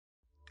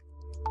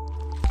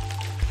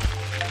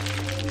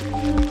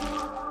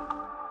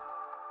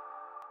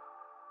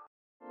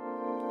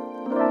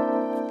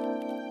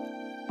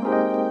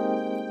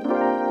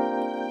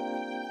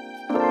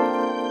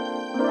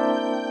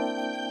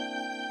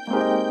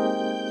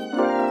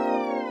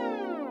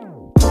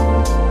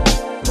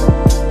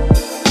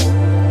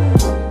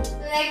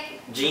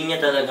Dream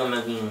niya talaga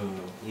maging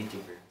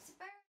YouTuber.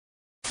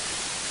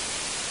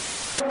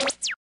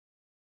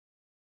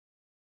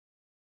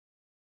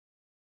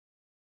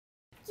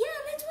 Yeah,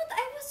 that's what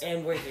I was...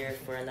 And we're here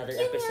for another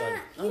episode.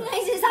 Yun nga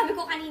yung sinasabi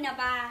ko kanina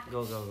pa.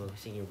 Go.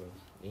 Sige bro.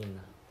 Yun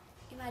na.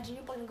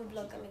 Imagine yung pag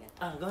nag-vlog kami na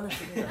to. Go na.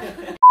 Sige na.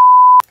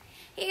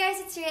 Hey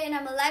guys, it's Ria and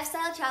I'm a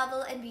lifestyle,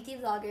 travel, and beauty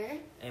vlogger.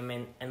 And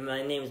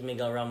my name is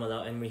Miguel,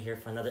 Romulo, and we're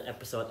here for another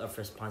episode of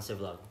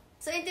Responsive Vlog.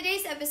 So in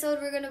today's episode,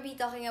 we're going to be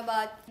talking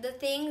about the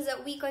things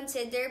that we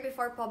consider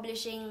before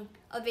publishing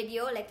a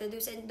video, like the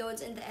do's and don'ts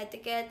and the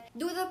etiquette.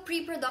 Do the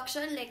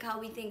pre-production, like how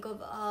we think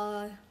of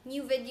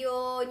new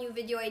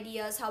video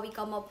ideas, how we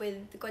come up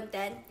with the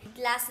content.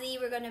 Lastly,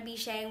 we're going to be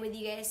sharing with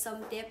you guys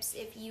some tips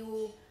if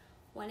you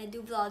want to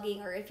do vlogging,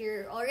 or if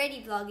you're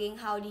already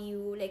vlogging, how do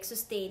you like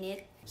sustain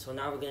it. So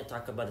now we're going to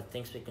talk about the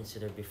things we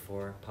consider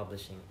before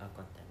publishing a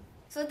content.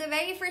 So the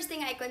very first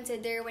thing I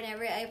consider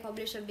whenever I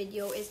publish a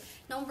video is,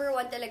 number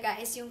one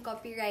talaga is yung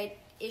copyright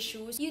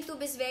issues.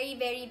 YouTube is very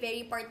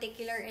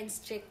particular and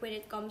strict when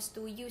it comes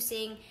to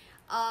using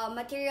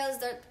materials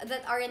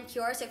that aren't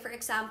yours. Like for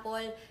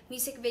example,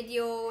 music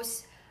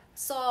videos,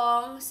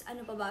 songs,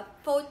 ano pa ba,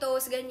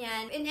 photos,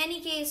 ganyan. In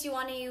any case, you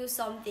want to use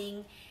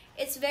something,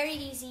 it's very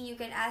easy. You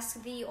can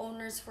ask the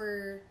owners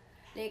for,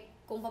 like,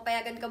 kung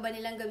papayagan ka ba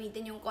nilang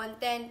gamitin yung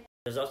content.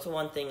 There's also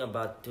one thing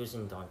about do's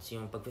and don'ts.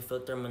 Yung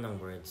pag-filter mo ng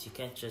words, you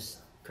can't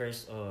just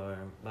curse or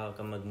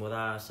baka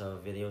magmura sa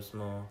videos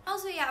mo.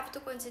 Also, you have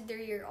to consider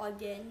your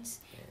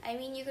audience. I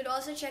mean, you could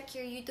also check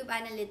your YouTube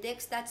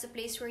analytics. That's a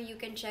place where you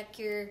can check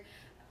your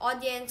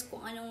audience,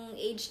 kung anong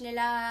age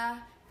nila.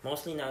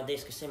 Mostly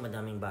nowadays kasi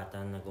madaming bata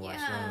nag-watch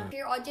ng... If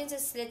your audience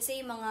is, let's say,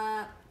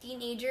 mga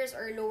teenagers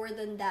or lower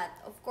than that,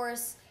 of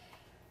course,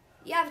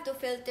 you have to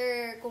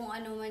filter kung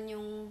ano man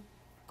yung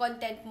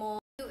content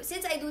mo.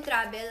 Since I do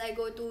travel, I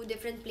go to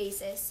different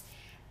places.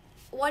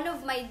 One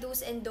of my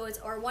do's and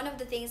don'ts, or one of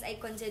the things I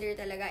consider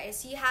talaga,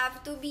 is you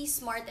have to be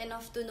smart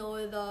enough to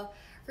know the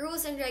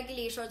rules and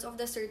regulations of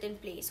the certain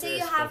place. So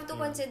you have to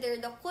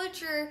consider the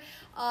culture,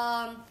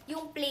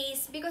 yung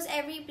place, because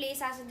every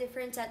place has a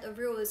different set of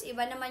rules.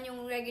 Iba naman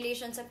yung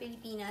regulations sa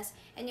Pilipinas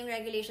and yung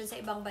regulations sa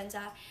ibang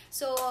bansa.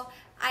 So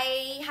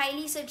I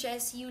highly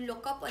suggest you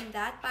look up on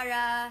that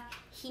para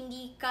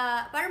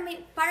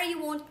you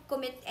won't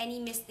commit any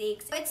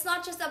mistakes. It's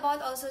not just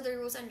about also the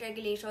rules and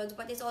regulations,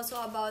 but it's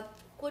also about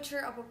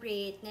culture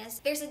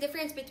appropriateness. There's a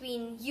difference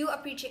between you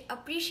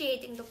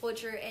appreciating the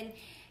culture and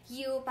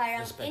you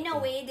parang in a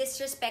way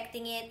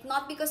disrespecting it,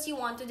 not because you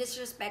want to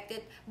disrespect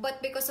it,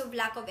 but because of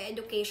lack of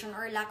education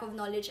or lack of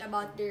knowledge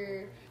about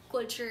their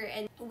culture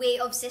and way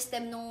of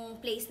system nung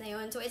place na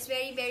yun. So it's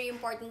very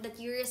important that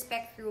you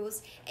respect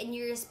rules and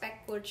you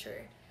respect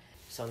culture.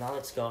 So now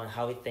let's go on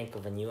how we think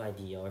of a new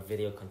idea or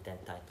video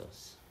content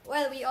titles.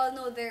 Well, we all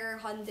know there are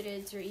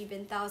hundreds or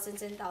even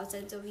thousands and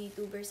thousands of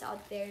YouTubers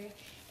out there.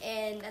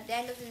 And at the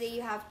end of the day,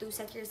 you have to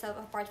set yourself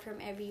apart from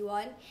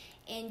everyone.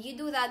 And you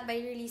do that by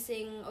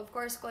releasing, of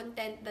course,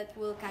 content that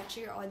will catch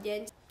your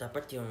audience.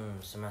 Dapat yung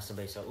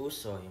sumasabay sa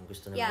uso, yung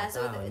gusto ng mga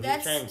tao.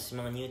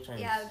 Mga new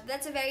trends. Yeah,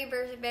 that's a very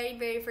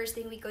first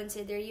thing we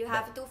consider. You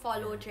have to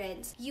follow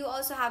trends. You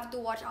also have to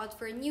watch out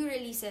for new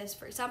releases.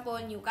 For example,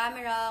 new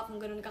camera.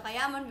 Kung ganun ka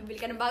kayaman, bibili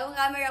ka ng bagong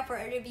camera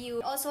for a review.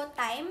 Also,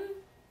 time.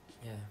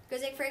 Yeah. Because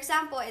like for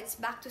example, it's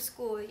back to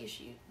school. You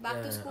shoot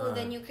back to school,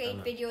 then you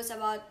create videos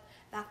about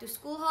back to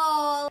school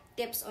haul,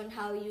 tips on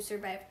how you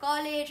survive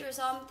college or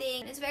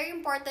something. It's very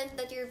important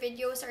that your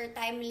videos are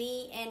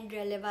timely and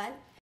relevant.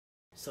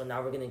 So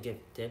now we're gonna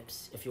give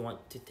tips if you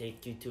want to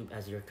take YouTube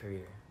as your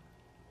career.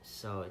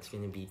 So it's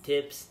gonna be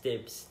tips.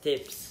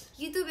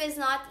 YouTube is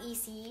not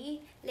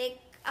easy.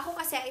 Like, ako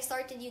kasi, I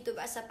started YouTube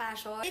as a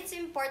passion. It's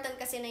important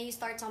kasi na you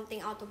start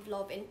something out of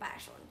love and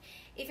passion.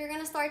 If you're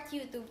gonna start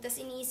YouTube, tas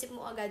iniisip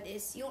mo agad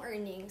is yung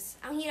earnings.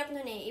 Ang hirap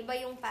nun eh. Iba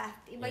yung path.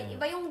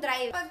 Iba yung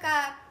drive.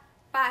 Pagka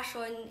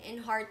passion and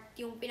heart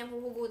yung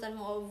pinanghuhugutan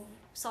mo of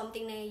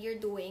something na you're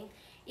doing,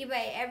 iba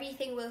eh.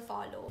 Everything will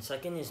follow.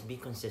 Second is be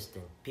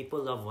consistent.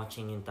 People love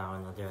watching yung tao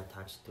na they're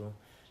attached to.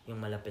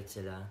 Yung malapit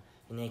sila.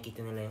 Yung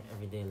nakikita nila yung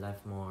everyday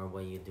life mo or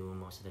what you do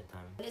most of the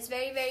time. It's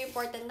very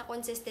important na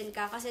consistent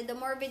ka kasi the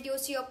more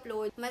videos you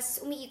upload,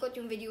 mas umiikot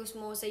yung videos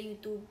mo sa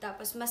YouTube,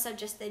 tapos mas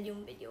suggested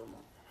yung video mo.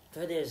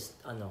 Third is,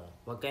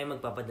 huwag kayo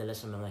magpapadala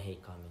sa mga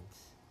hate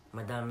comments.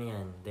 Madami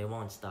yan. They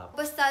won't stop.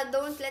 Basta,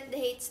 don't let the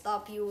hate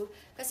stop you.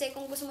 Kasi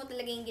kung gusto mo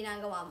talaga yung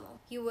ginagawa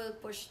mo, you will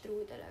push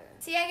through talaga.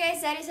 So yeah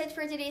guys, that is it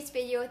for today's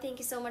video. Thank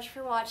you so much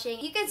for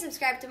watching. You can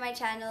subscribe to my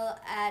channel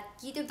at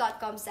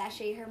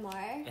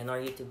youtube.com/Germar. And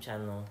our YouTube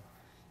channel,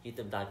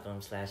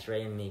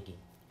 youtube.com/RayandMiggy.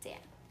 So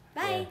yeah,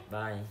 bye! Yeah,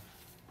 bye!